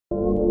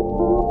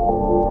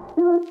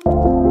Hey,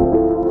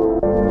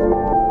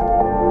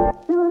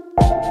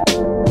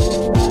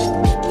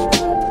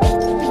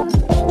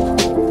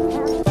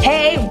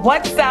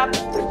 what's up?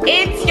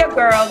 It's your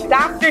girl,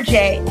 Dr.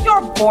 J,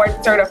 your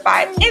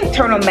board-certified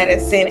internal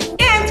medicine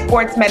and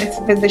sports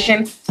medicine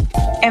physician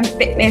and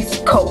fitness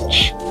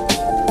coach.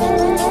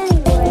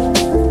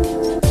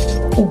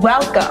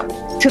 Welcome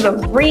to the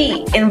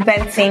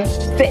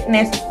Reinventing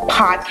Fitness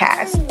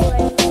podcast,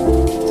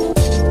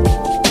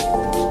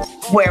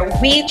 where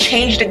we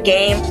change the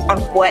game on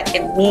what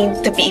it means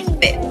to be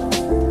fit.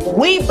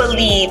 We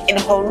believe in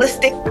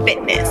holistic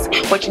fitness,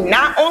 which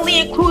not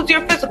only includes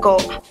your physical,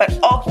 but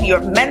also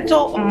your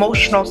mental,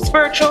 emotional,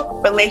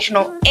 spiritual,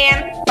 relational,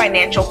 and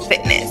financial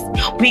fitness.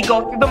 We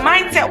go through the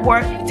mindset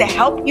work to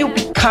help you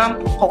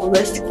become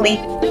holistically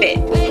fit.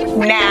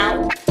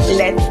 Now,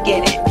 let's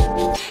get it.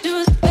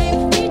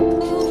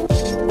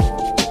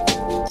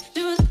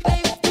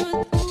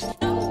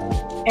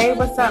 Hey,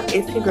 what's up?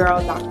 It's your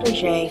girl, Dr.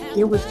 J,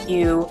 here with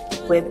you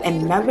with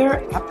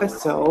another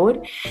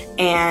episode.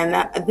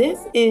 And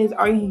this is,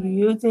 are you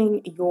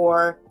using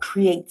your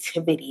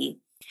creativity?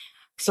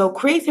 So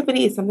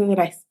creativity is something that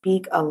I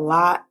speak a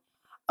lot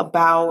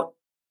about.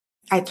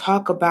 I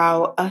talk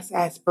about us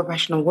as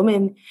professional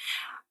women,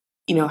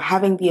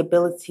 having the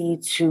ability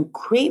to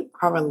create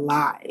our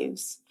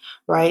lives,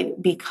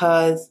 right?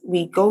 Because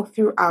we go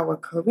through our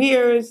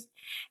careers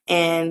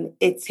and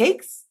it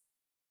takes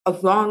a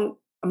long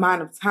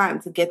amount of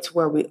time to get to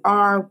where we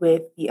are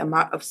with the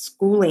amount of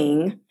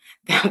schooling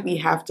that we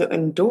have to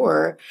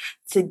endure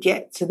to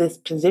get to this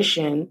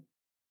position.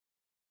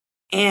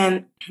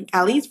 And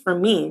at least for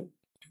me,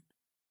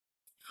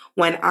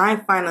 when I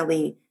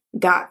finally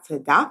got to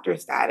doctor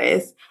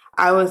status,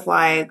 I was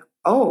like,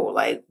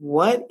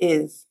 what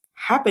is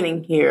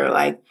happening here?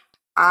 Like,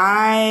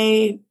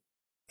 I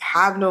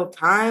have no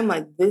time.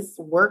 Like, this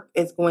work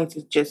is going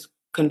to just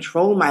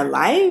control my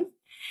life.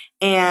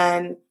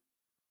 And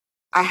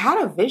I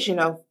had a vision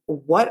of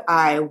what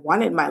I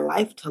wanted my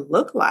life to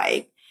look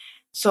like.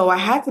 So I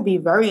had to be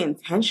very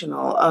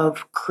intentional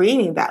of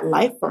creating that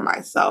life for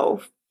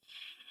myself.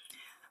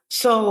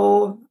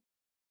 So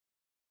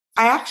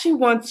I actually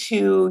want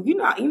to,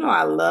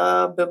 I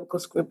love biblical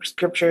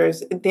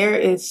scriptures. There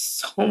is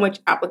so much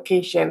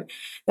application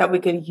that we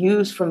can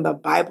use from the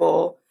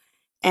Bible.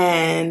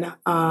 And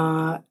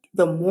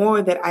the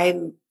more that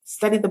I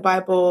study the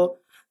Bible,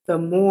 the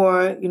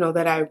more,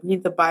 that I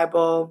read the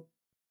Bible,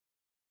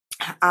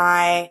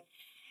 I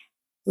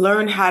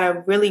learn how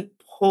to really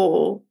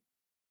pull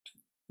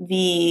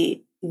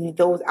those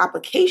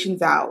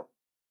applications out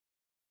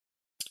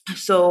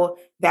so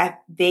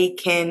that they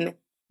can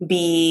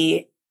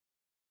be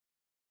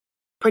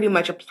pretty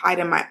much applied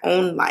in my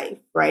own life,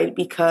 right?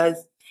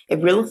 Because if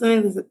you're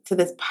listening to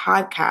this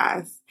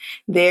podcast,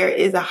 there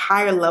is a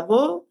higher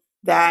level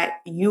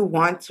that you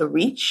want to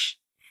reach.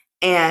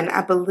 And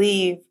I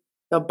believe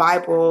the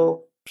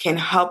Bible can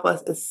help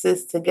us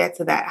assist to get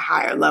to that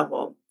higher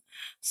level.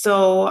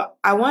 So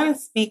I want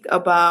to speak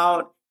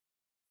about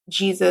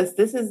Jesus.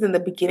 This is in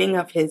the beginning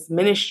of his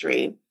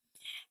ministry.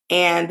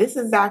 And this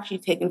is actually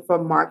taken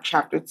from Mark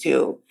chapter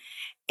 2.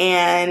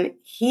 And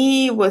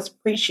he was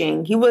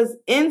preaching. He was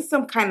in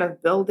some kind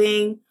of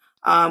building.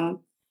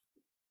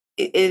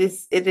 It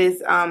is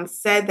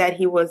said that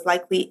he was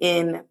likely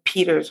in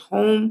Peter's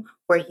home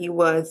where he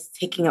was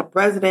taking up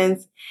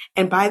residence.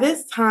 And by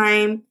this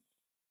time,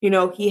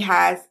 he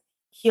has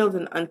healed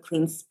an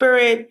unclean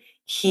spirit.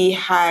 He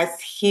has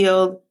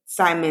healed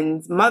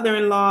Simon's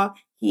mother-in-law.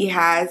 He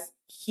has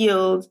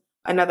healed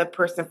another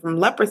person from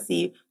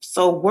leprosy.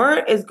 So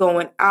word is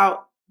going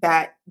out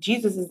that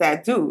Jesus is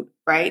that dude,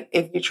 right?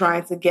 If you're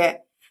trying to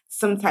get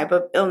some type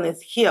of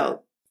illness healed.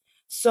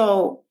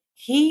 So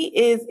he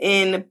is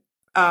in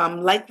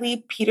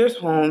likely Peter's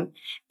home,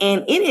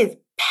 and it is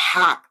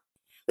packed.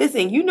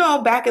 Listen,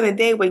 back in the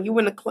day when you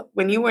were in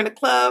the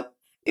club,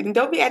 and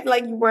don't be acting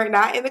like you were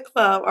not in the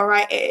club, all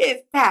right? It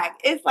is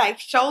packed. It's like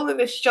shoulder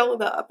to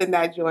shoulder up in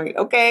that joint,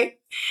 okay?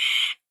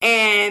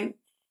 And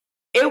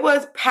it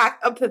was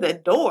packed up to the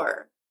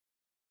door,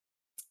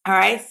 all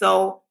right?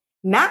 So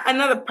not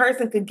another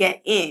person could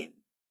get in,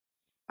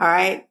 all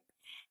right?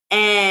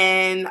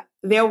 And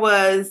there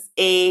was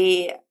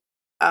a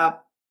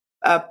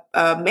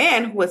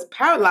man who was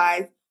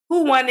paralyzed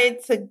who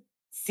wanted to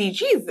see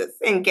Jesus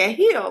and get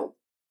healed.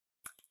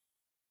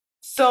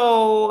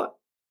 So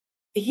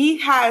he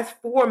has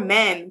 4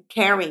 men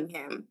carrying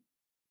him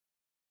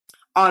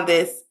on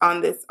this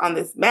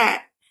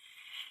mat,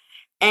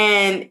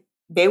 and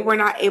they were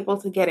not able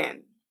to get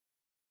in.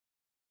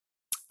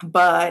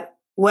 But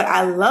what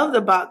I loved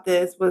about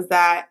this was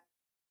that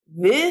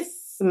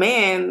this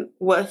man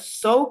was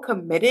so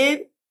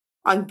committed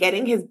on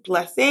getting his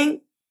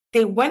blessing.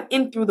 They went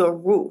in through the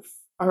roof.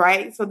 All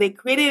right. So they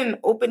created an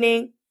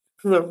opening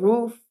through the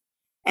roof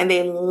and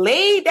they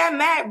laid that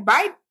mat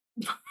right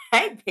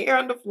there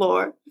on the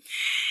floor.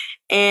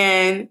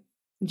 And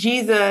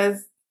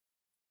Jesus,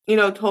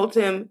 told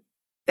him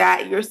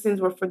that your sins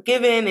were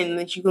forgiven and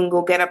that you can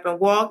go get up and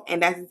walk.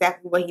 And that's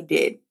exactly what he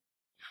did.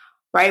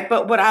 Right.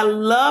 But what I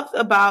loved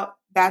about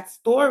that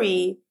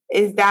story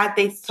is that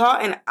they saw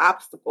an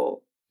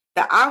obstacle.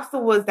 The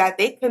obstacle was that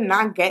they could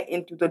not get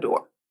in through the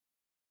door.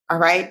 All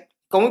right.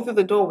 Going through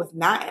the door was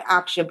not an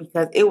option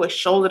because it was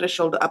shoulder to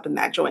shoulder up in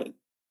that joint.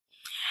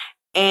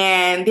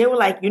 And they were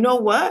like, you know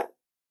what?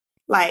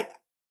 Like,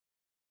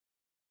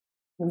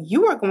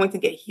 you are going to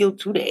get healed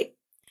today.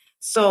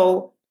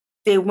 So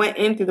they went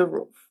in through the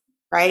roof,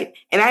 right?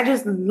 And I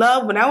just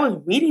love when I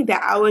was reading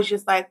that, I was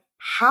just like,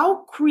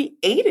 how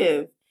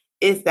creative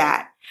is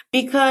that?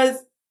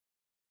 Because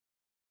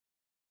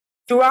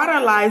throughout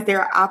our lives,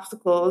 there are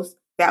obstacles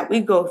that we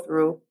go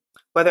through,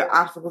 whether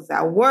obstacles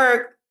at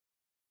work,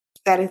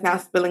 that is now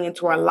spilling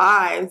into our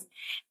lives.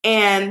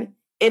 And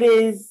it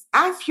is,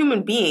 as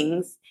human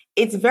beings,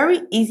 it's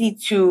very easy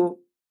to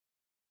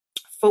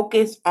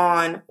focus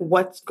on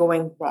what's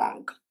going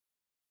wrong.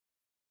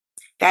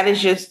 That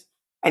is just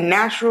a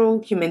natural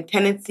human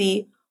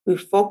tendency. We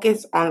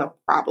focus on the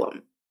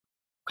problem.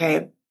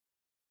 Okay.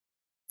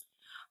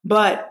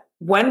 But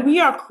when we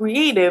are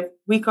creative,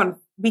 we can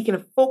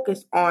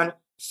focus on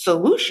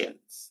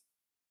solutions.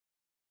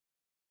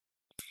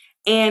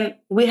 And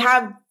we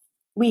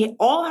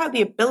all have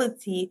the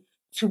ability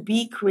to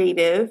be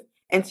creative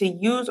and to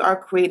use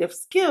our creative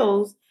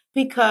skills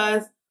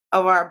because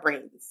of our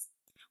brains.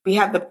 We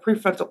have the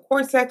prefrontal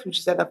cortex, which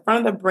is at the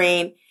front of the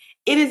brain.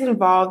 It is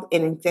involved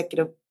in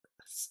executive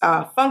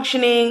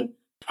functioning,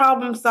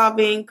 problem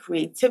solving,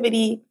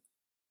 creativity,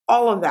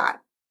 all of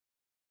that,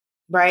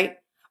 right?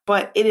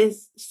 But it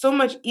is so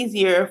much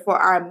easier for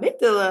our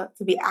amygdala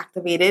to be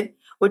activated,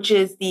 which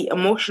is the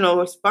emotional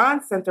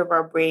response center of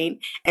our brain,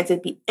 and to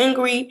be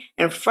angry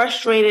and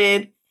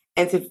frustrated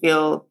and to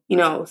feel,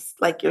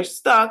 like you're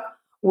stuck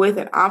with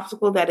an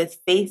obstacle that is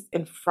faced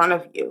in front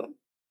of you.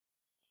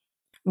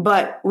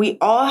 But we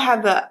all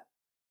have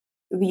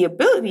the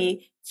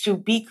ability to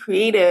be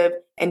creative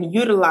and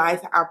utilize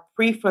our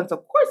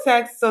prefrontal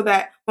cortex so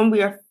that when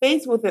we are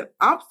faced with an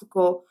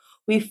obstacle,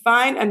 we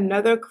find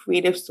another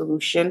creative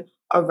solution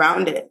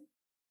around it.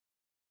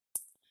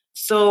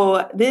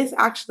 So this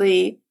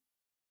actually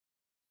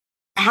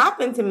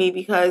happened to me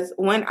because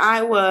when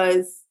I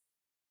was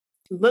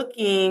in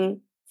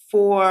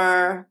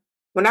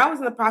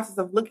the process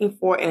of looking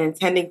for an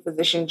attending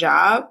physician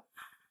job,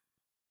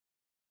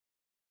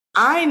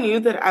 I knew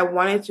that I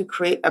wanted to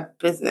create a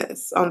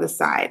business on the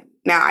side.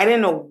 Now, I didn't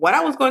know what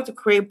I was going to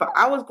create, but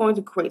I was going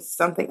to create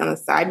something on the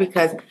side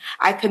because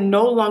I could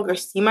no longer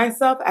see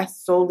myself as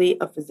solely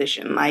a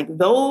physician. Like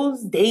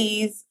those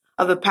days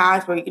of the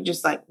past where you could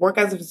just like work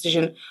as a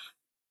physician,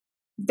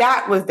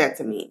 that was dead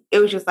to me. It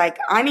was just like,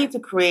 I need to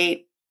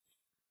create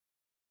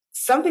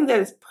something that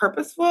is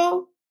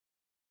purposeful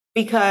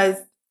because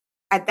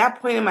at that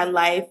point in my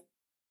life,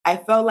 I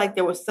felt like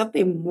there was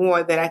something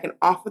more that I can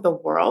offer the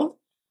world,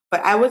 but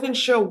I wasn't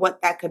sure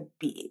what that could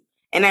be.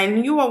 And I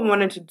knew I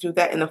wanted to do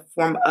that in the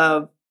form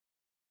of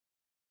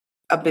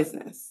a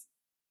business.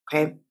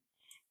 Okay.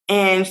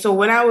 And so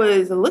when I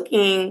was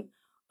looking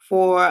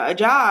for a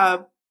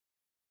job,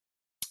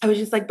 I was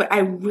just like, but I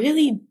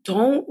really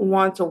don't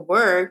want to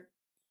work,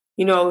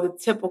 the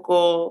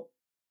typical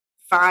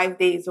 5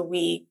 days a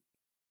week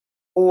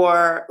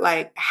or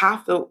like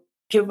have to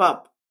give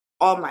up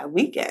all my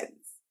weekends.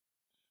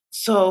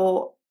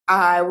 So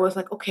I was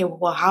like, okay,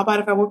 well, how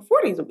about if I work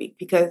 4 days a week?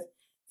 Because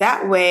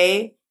that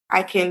way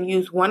I can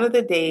use one of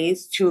the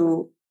days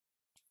to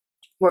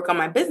work on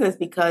my business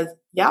because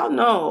y'all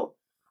know,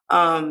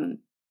 I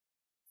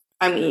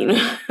mean,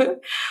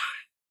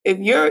 if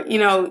you're,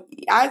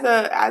 as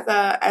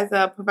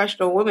a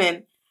professional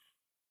woman,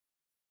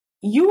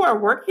 you are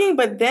working,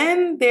 but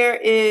then there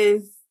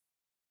is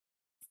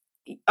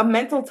a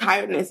mental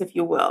tiredness, if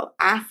you will,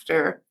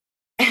 after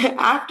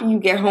you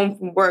get home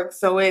from work.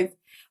 So it's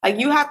like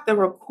you have to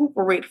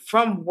recuperate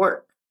from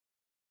work.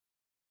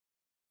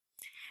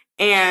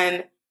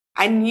 And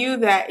I knew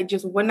that it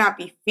just would not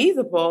be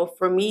feasible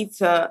for me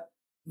to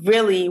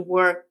really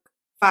work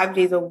 5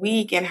 days a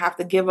week and have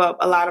to give up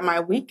a lot of my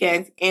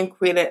weekends and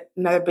create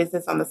another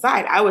business on the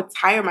side. I would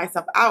tire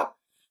myself out.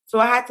 So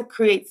I had to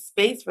create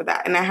space for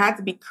that. And I had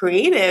to be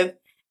creative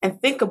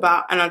and think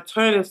about an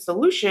alternative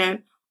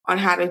solution on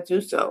how to do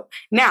so.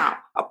 Now,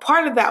 a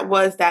part of that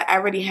was that I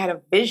already had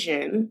a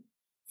vision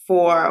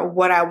for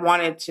what I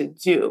wanted to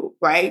do,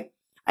 right?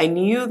 I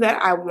knew that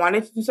I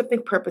wanted to do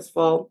something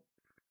purposeful.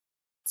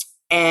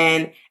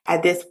 And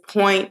at this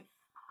point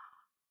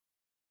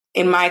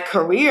in my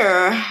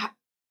career,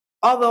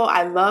 although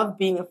I love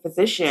being a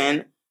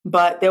physician,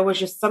 but there was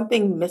just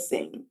something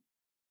missing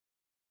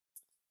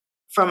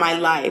from my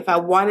life. I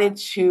wanted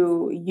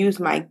to use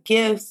my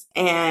gifts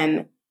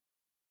and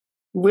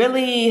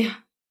really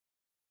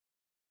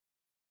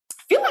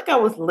feel like I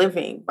was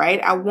living, right?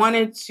 I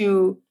wanted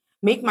to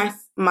make my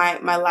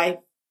life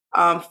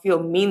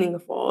feel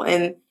meaningful.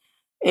 And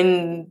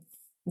in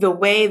the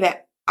way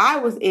that I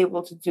was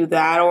able to do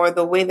that, or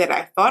the way that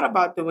I thought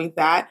about doing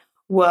that,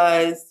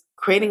 was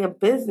creating a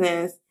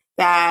business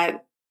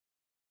that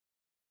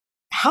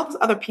helps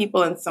other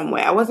people in some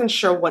way. I wasn't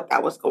sure what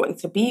that was going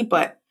to be,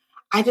 but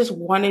I just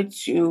wanted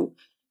to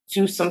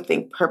do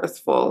something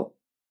purposeful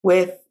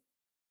with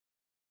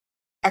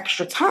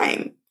extra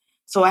time.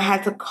 So I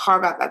had to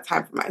carve out that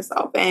time for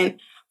myself. And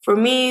for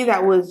me,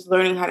 that was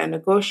learning how to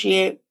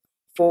negotiate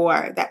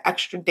for that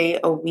extra day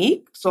a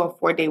week, so a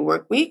 4-day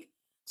work week,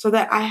 so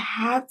that I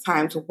have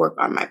time to work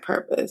on my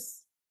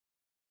purpose.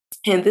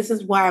 And this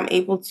is why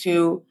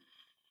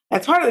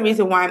that's part of the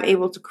reason why I'm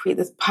able to create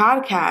this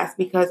podcast,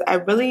 because I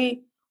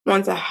really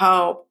want to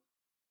help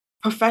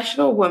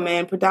professional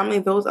women,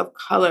 predominantly those of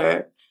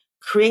color,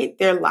 create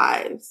their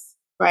lives,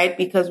 right?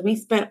 Because we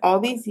spent all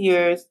these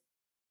years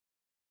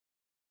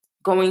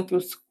going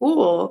through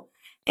school,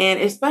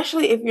 and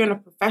especially if you're in a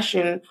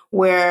profession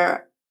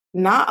where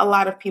not a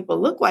lot of people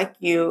look like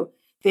you,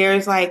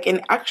 there's like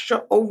an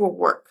extra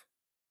overwork.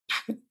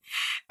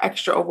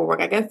 Extra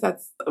overwork. I guess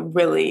that's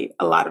really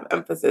a lot of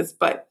emphasis,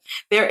 but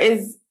there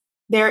is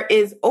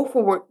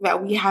overwork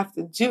that we have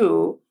to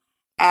do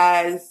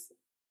as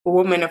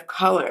women of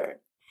color.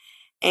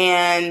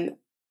 And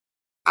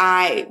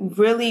I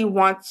really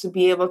want to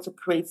be able to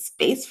create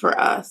space for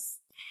us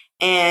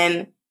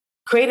and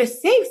create a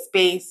safe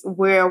space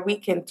where we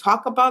can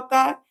talk about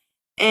that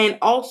and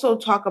also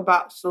talk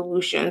about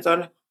solutions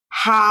on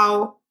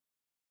how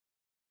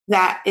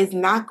that is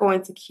not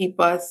going to keep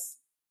us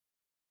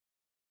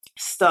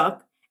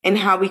stuck and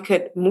how we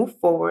could move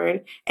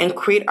forward and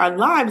create our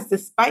lives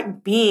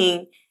despite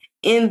being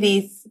in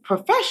these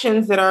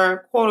professions that are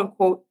quote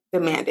unquote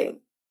demanding.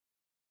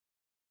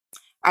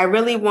 I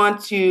really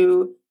want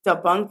to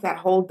debunk that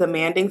whole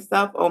demanding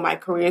stuff. Oh, my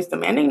career is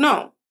demanding.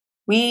 No,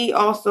 we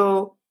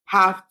also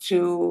have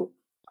to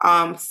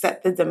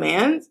set the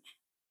demands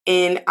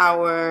in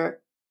our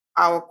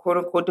quote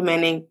unquote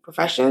demanding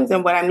professions.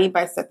 And what I mean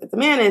by set the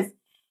demand is,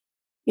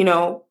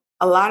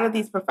 a lot of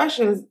these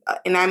professions,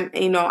 and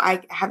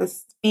I have to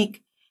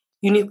speak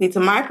uniquely to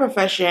my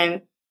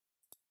profession.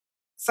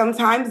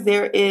 Sometimes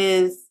there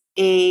is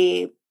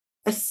a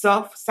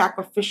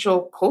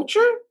self-sacrificial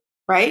culture,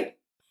 right?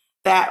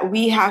 That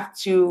we have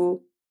to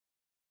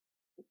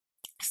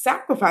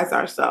sacrifice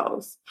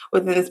ourselves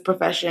within this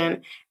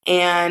profession.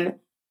 And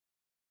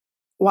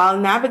while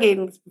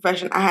navigating this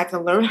profession, I had to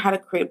learn how to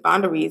create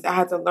boundaries. I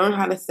had to learn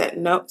how to say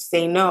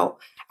no.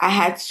 I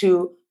had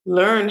to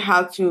learn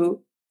how to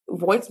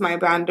voice my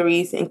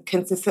boundaries and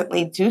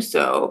consistently do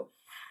so.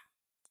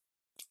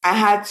 I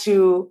had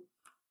to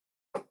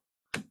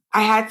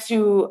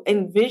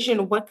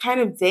envision what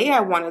kind of day I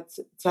wanted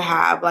to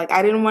have. Like,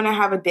 I didn't want to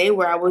have a day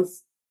where I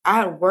was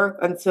at work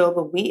until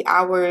the wee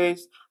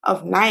hours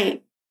of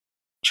night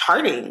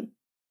charting,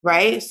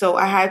 right? So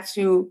I had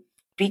to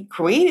be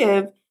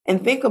creative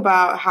and think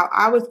about how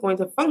I was going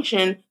to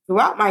function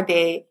throughout my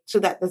day so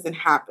that doesn't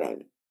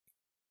happen.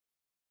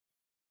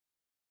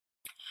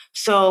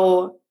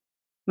 So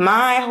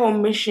my whole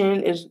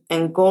mission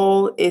and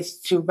goal is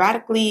to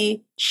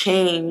radically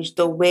change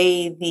the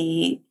way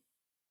the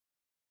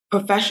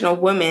professional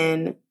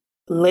woman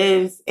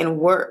lives and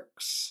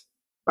works,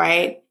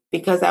 right?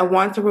 Because I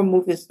want to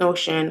remove this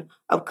notion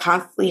of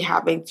constantly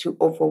having to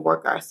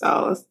overwork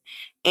ourselves.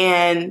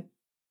 And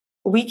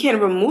we can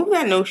remove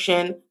that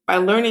notion by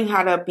learning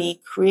how to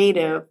be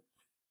creative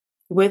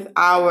with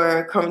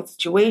our current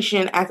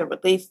situation as it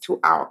relates to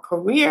our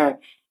career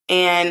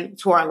and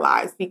to our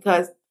lives.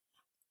 Because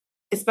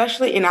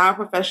especially in our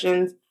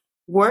professions,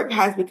 work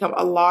has become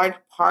a large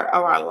part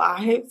of our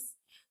lives.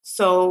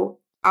 So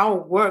our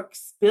work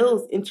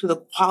spills into the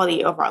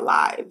quality of our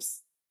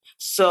lives.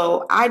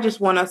 So I just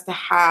want us to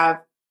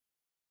have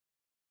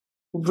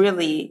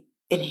really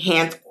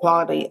enhanced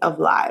quality of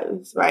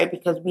lives, right?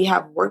 Because we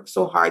have worked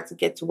so hard to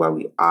get to where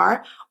we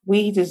are.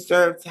 We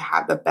deserve to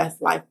have the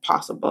best life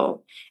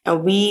possible.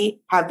 And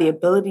we have the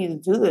ability to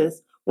do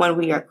this when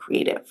we are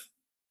creative.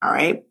 All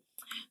right.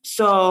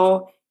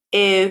 So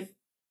if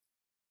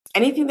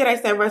anything that I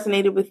said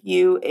resonated with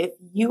you, if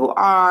you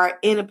are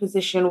in a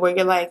position where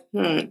you're like,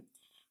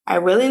 I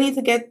really need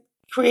to get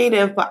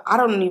creative, but I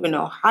don't even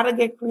know how to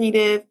get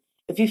creative.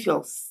 If you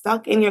feel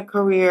stuck in your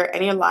career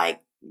and you're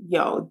like,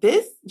 yo,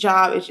 this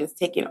job is just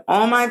taking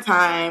all my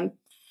time.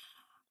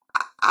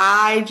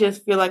 I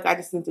just feel like I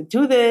just need to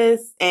do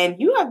this. And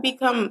you have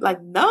become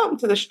like numb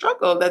to the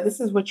struggle that this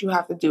is what you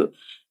have to do.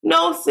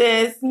 No,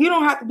 sis, you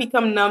don't have to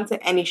become numb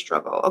to any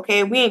struggle.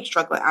 Okay. We ain't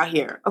struggling out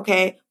here.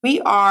 Okay.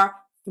 We are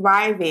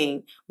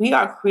thriving. We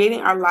are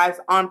creating our lives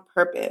on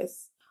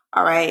purpose.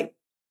 All right.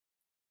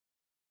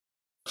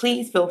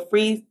 Please feel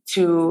free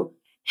to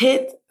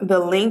hit the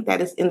link that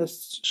is in the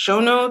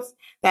show notes.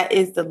 That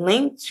is the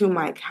link to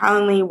my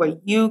Calendly where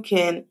you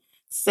can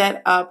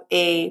set up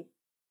a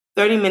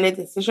 30-minute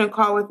decision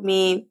call with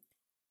me.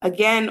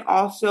 Again,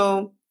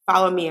 also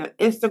follow me on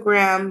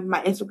Instagram.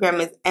 My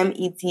Instagram is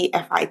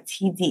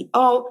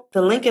MEDFITDO.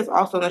 The link is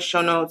also in the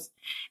show notes.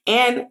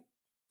 And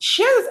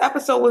share this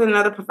episode with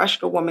another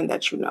professional woman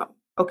that you know,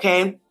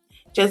 okay?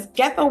 Just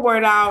get the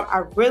word out. I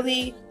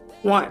really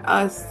want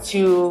us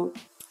to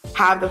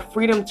have the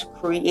freedom to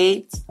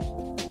create,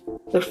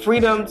 the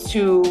freedom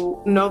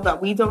to know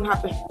that we don't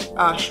have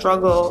to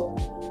struggle,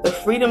 the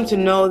freedom to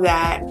know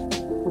that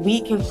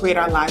we can create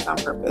our lives on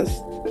purpose.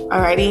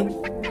 Alrighty?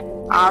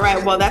 All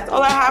right. Well, that's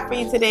all I have for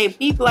you today.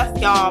 Be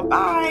blessed, y'all.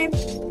 Bye.